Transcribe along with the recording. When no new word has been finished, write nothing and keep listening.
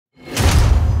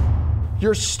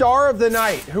Your star of the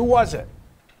night, who was it?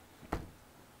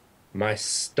 My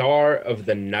star of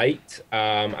the night.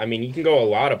 I mean, you can go a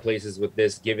lot of places with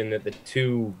this, given that the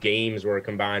two games were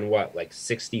combined, what, like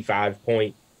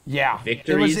 65-point Yeah,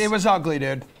 victories? it was ugly,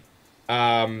 dude.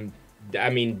 I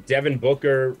mean, Devin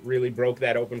Booker really broke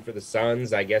that open for the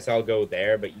Suns. I guess I'll go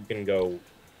there, but you can go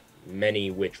many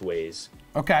which ways.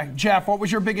 Okay, Jeff, what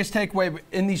was your biggest takeaway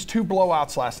in these two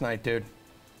blowouts last night, dude?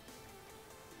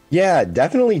 Yeah,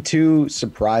 definitely two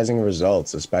surprising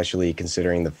results, especially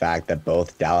considering the fact that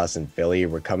both Dallas and Philly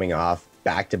were coming off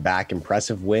back-to-back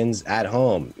impressive wins at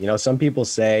home. You know, some people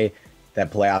say that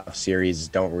playoff series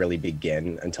don't really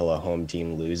begin until a home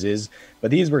team loses, but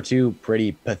these were two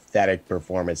pretty pathetic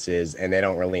performances, and they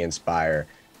don't really inspire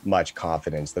much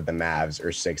confidence that the Mavs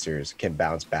or Sixers can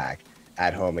bounce back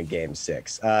at home in Game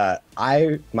 6.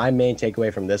 My main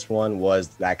takeaway from this one was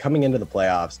that coming into the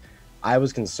playoffs, I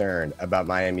was concerned about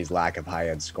Miami's lack of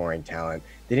high-end scoring talent.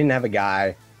 They didn't have a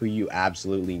guy who you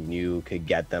absolutely knew could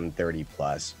get them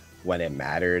 30-plus when it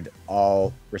mattered.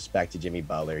 All respect to Jimmy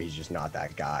Butler. He's just not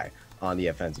that guy on the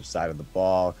offensive side of the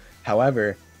ball.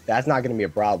 However, that's not going to be a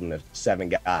problem if 7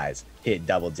 guys hit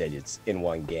double digits in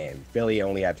one game. Philly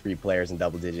only had 3 players in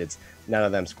double digits. None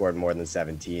of them scored more than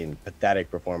 17. Pathetic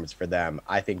performance for them.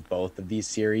 I think both of these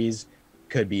series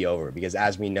could be over because,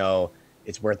 as we know,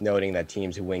 it's worth noting that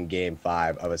teams who win Game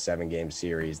 5 of a 7-game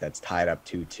series that's tied up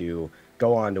 2-2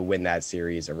 go on to win that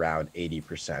series around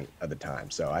 80% of the time.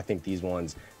 So I think these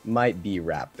ones might be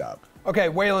wrapped up. Okay,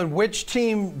 Whalen, which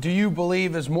team do you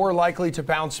believe is more likely to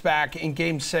bounce back in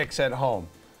Game 6 at home?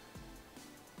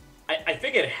 I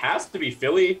think it has to be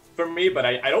Philly for me, but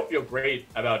I don't feel great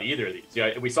about either of these. You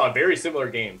know, we saw very similar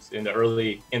games in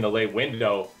the late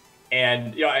window.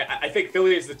 And, you know, I think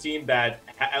Philly is the team that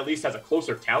at least has a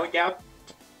closer talent gap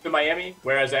to Miami,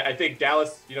 whereas I think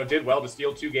Dallas, you know, did well to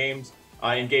steal 2 games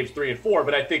in games 3 and 4.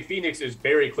 But I think Phoenix is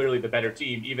very clearly the better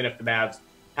team, even if the Mavs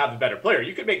have the better player.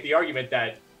 You could make the argument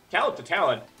that talent to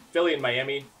talent, Philly and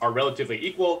Miami are relatively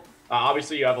equal.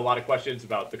 Obviously, you have a lot of questions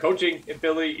about the coaching in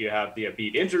Philly. You have the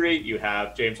Embiid injury. You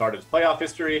have James Harden's playoff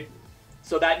history.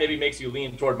 So that maybe makes you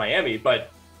lean toward Miami.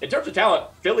 But in terms of talent,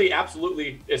 Philly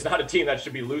absolutely is not a team that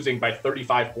should be losing by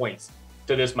 35 points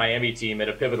to this Miami team in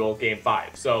a pivotal Game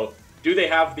 5. So do they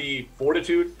have the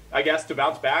fortitude, I guess, to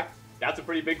bounce back? That's a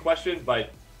pretty big question.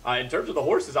 But in terms of the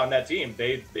horses on that team,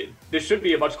 this should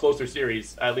be a much closer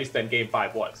series, at least than Game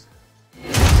 5 was.